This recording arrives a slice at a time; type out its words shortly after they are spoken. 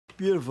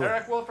Beautiful.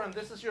 Eric Wolfram,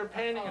 this is your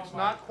painting. It's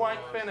not quite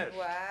finished.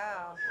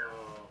 Wow.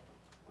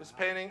 This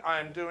painting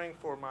I am doing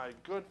for my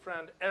good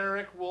friend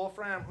Eric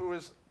Wolfram, who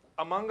is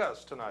among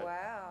us tonight.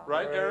 Wow.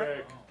 Right,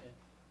 Eric?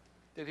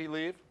 Did he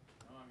leave?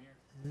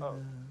 No, I'm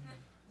here.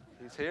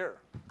 Oh, he's here.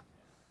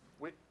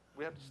 We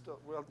have to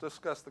we'll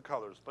discuss the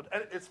colors, but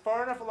it's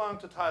far enough along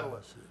to title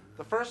it.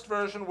 The first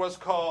version was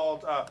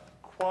called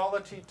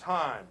Quality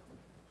Time,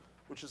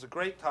 which is a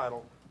great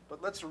title,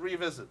 but let's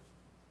revisit.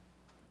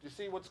 Do you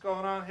see what's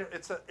going on here?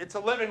 It's a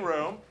living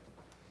room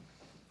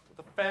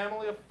with a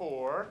family of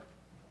 4,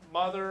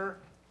 mother,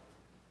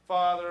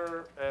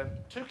 father, and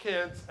 2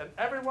 kids, and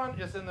everyone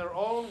is in their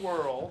own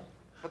world,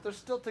 but they're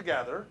still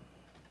together.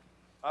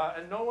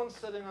 And no one's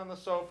sitting on the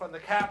sofa, and the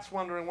cat's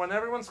wondering when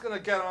everyone's going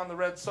to get on the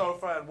red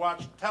sofa and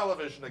watch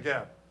television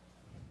again.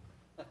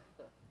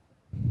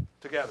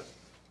 Together.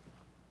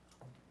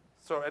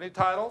 So, any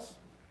titles?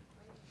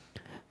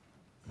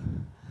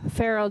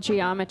 Feral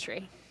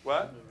geometry.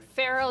 What?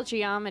 Feral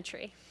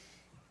geometry.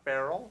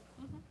 Feral?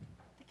 Mm-hmm.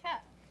 The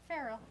cat.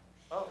 Feral.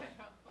 Oh.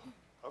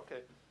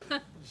 Okay.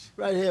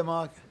 Right here,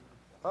 Mark.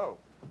 Oh,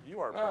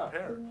 you are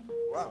prepared.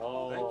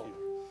 Wow,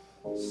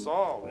 thank you.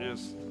 Saul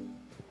is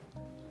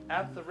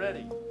at the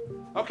ready.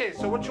 Okay,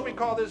 so what should we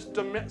call this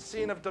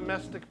scene of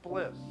domestic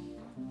bliss?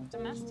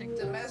 Domestic.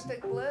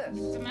 Domestic bliss.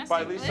 Domestic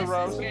By Lisa bliss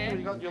Rosen.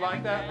 is good. You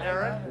like that,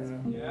 Eric?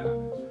 Yeah.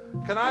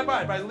 Can I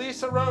buy by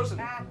Lisa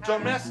Rosen?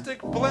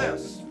 Domestic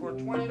Bliss for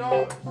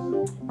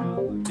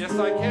 $20. Yes,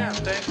 I can.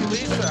 Thank you,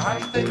 Lisa. How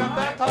do you think of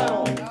that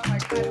title? Oh my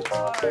God, it's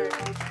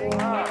hard.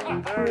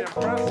 Wow, very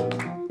impressive.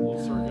 Little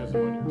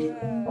sarcasm on your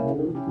shirt.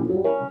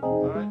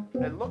 All right.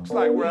 It looks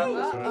like we're at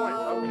this point.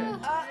 Okay.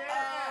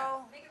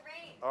 Uh-oh. Make it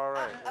rain. All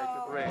right. Make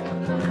it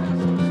rain.